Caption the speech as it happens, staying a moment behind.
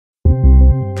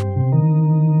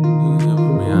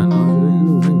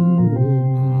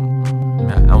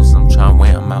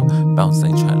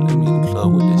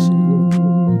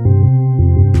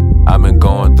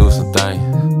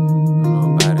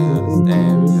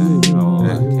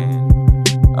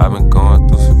I've been going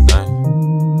through some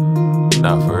things.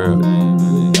 Not for real.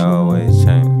 Things always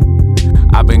change.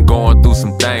 I've been going through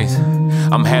some things.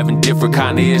 I'm having different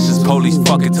kind of issues. Police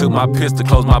fucking took my pistol,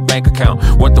 closed my bank account.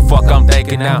 What the fuck I'm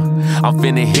thinking now? I'm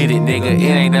finna hit it, nigga. It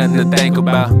ain't nothing to think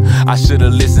about. I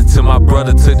should've listened to my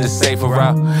brother, took the safer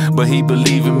route. But he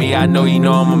believe in me, I know he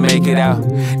know I'ma make it out.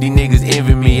 These niggas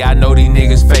envy me, I know these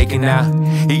niggas faking now.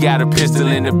 He got a pistol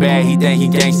in the bag, he think he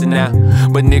gangsta now.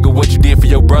 But nigga, what you did for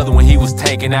your brother when he was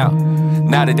taken out?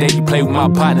 Now the day you play with my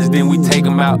partners, then we take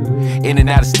them out. In and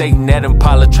out of state in that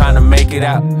Impala trying to make it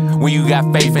out. When you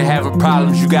got faith and having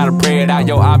problems, you gotta pray it out.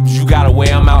 Your options, you gotta weigh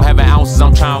them out. Having ounces,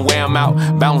 I'm trying to weigh them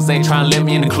out. Bounce ain't trying to let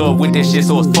me in the club with that shit,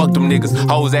 so it's fuck them niggas.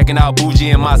 Hoes acting all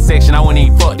bougie in my section, I wouldn't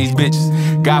even fuck these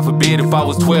bitches. God forbid if I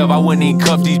was 12, I wouldn't even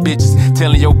cuff these bitches.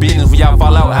 Telling your business when y'all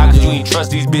fall out, how could you ain't trust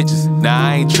these bitches? Nah,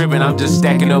 I ain't tripping, I'm just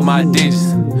stacking up my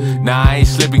digits. Nah, I ain't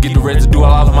slipping, get the residue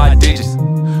all of my digits.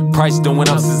 Price done went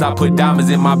up since I put diamonds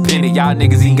in my penny. Y'all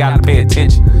niggas ain't gotta pay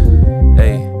attention.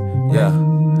 Hey, yeah.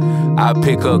 I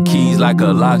pick up keys like a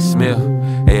locksmith.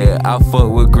 Yeah, I fuck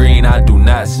with green, I do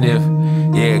not sniff.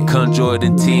 Yeah, come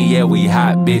Jordan 10, yeah, we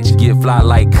hot, bitch. Get fly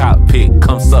like cockpit,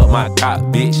 come suck my cock,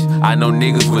 bitch. I know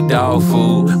niggas with dog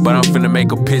food, but I'm finna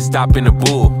make a pit stop in the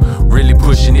bull. Really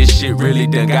pushing this shit, really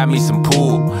done got me some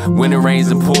pool. When it rains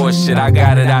and pours, shit, I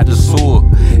got it out the sewer.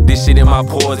 This shit in my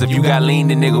pores, if you got lean,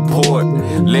 the nigga pour it.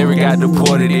 Larry got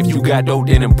deported, if you got dope,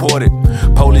 then import it.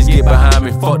 Police get behind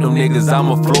me, fuck them niggas,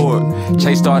 I'm a Florida.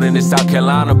 Chase started in South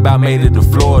Carolina, about made it to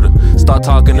Florida. Start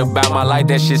talking about my life,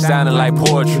 that shit sounded like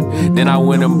poetry. Then I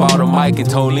went and bought a mic and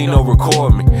told Lino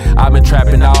record me. I've been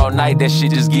trapping all night, that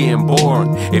shit just getting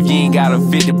boring. If you ain't got a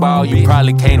 50 ball, you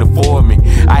probably can't afford me.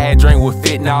 I had drink with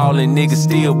fentanyl and niggas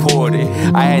still poured it.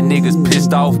 I had niggas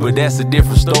pissed off, but that's a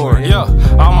different story. Yeah,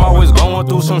 I'm always going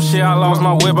through some shit. I lost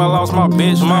my whip, I lost my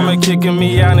bitch. Mama kicking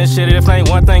me out and shit. If ain't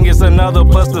one thing, it's another.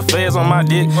 Plus the feds on my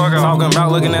dick. Talking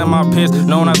about looking at my piss.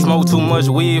 Knowing I smoke too much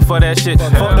weed for that shit.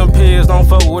 Fuck them pigs, don't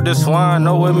fuck with the swine.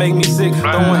 Know it make me sick.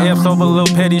 Throwing F's over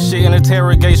little petty shit in the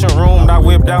interrogation room. I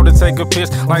whipped out to take a piss.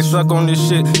 Like suck on this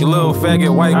shit. You little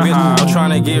faggot white bitch. I'm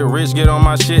trying to get rich, get on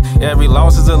my shit. Every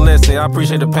loss is a lesson. I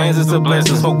appreciate the pains, it's a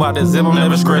blessing. Smoke about the zip, I'm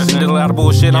never stressing. Did a lot of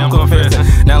bullshit, I'm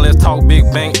confessing. Now let's talk big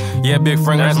bank. Yeah, big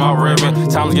Frank, that's my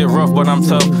reverend. Times get rough, but I'm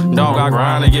tough. Dog, I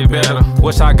grind to get better.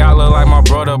 Wish I got look like my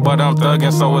brother, but I'm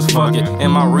thuggin', so it's fuck it.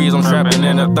 In my reeds, I'm trapping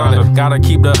in the thunder. Gotta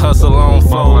keep the hustle on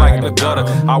flow like the gutter.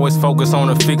 Always focus on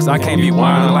the fix, I can't be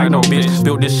whining like no bitch.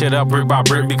 Built this shit up brick by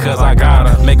brick because I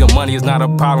gotta. Making money is not a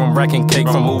problem, racking cake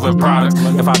from moving products.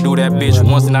 If I do that bitch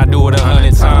once, then I do it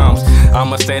 100 times.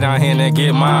 I'ma stay down here and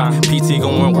get mine. PT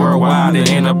going worldwide, the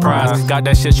enterprise. Got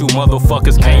that shit you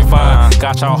motherfuckers can't find.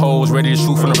 Got y'all hoes ready to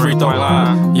shoot from the free throw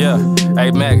line. Yeah,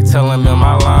 hey Mac, tell him in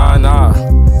my line, nah.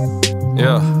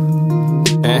 Yeah.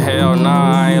 And hell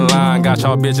nah, I ain't lying. Got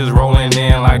y'all bitches rolling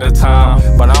in like the time.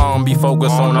 But I don't be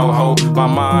focused on no hoe. My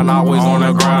mind always on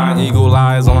the grind. Eagle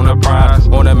eyes on the prize.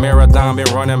 On the marathon, been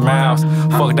running miles.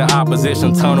 Fuck the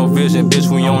opposition, tunnel vision. Bitch,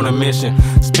 we on a mission.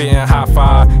 Spitting high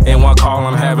five. In one call,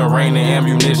 I'm having rain and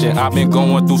ammunition. I've been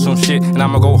going through some shit, and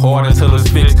I'ma go hard until it's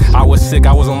fixed. I was sick,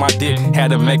 I was on my dick.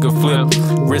 Had to make a flip.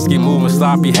 Risky moving,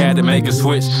 sloppy, had to make a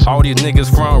switch. All these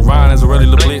niggas front riders really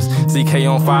the blitz. CK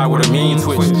on fire with a mean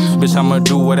twitch. Bitch, I'ma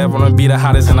do whatever, I'ma be the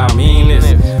hottest, and I mean this.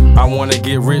 I wanna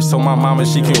get rich so my mama,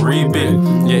 she can reap it.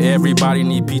 Yeah, everybody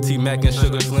need PT Mac and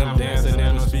Sugar Slim dancing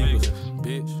in the speakers,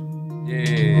 bitch.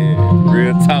 Yeah,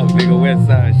 real talk, nigga, West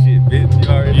Side shit, bitch. You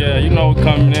already yeah, you know what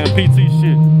coming in, PT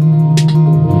shit.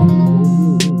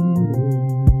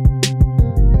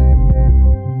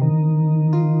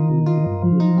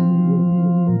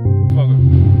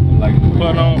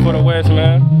 Put on for the West,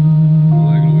 man.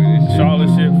 Charlotte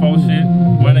shit, faux shit.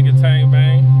 My nigga Tang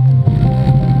Bang.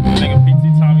 My nigga PT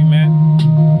Tommy Matt.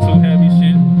 Too heavy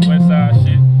shit. West Side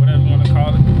shit. Whatever you wanna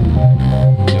call it. You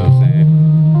know what I'm saying?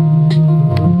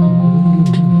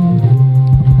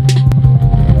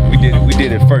 We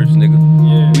did it first, nigga.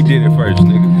 Yeah. We did it first,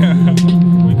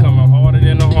 nigga. We coming harder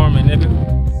than the army, nigga.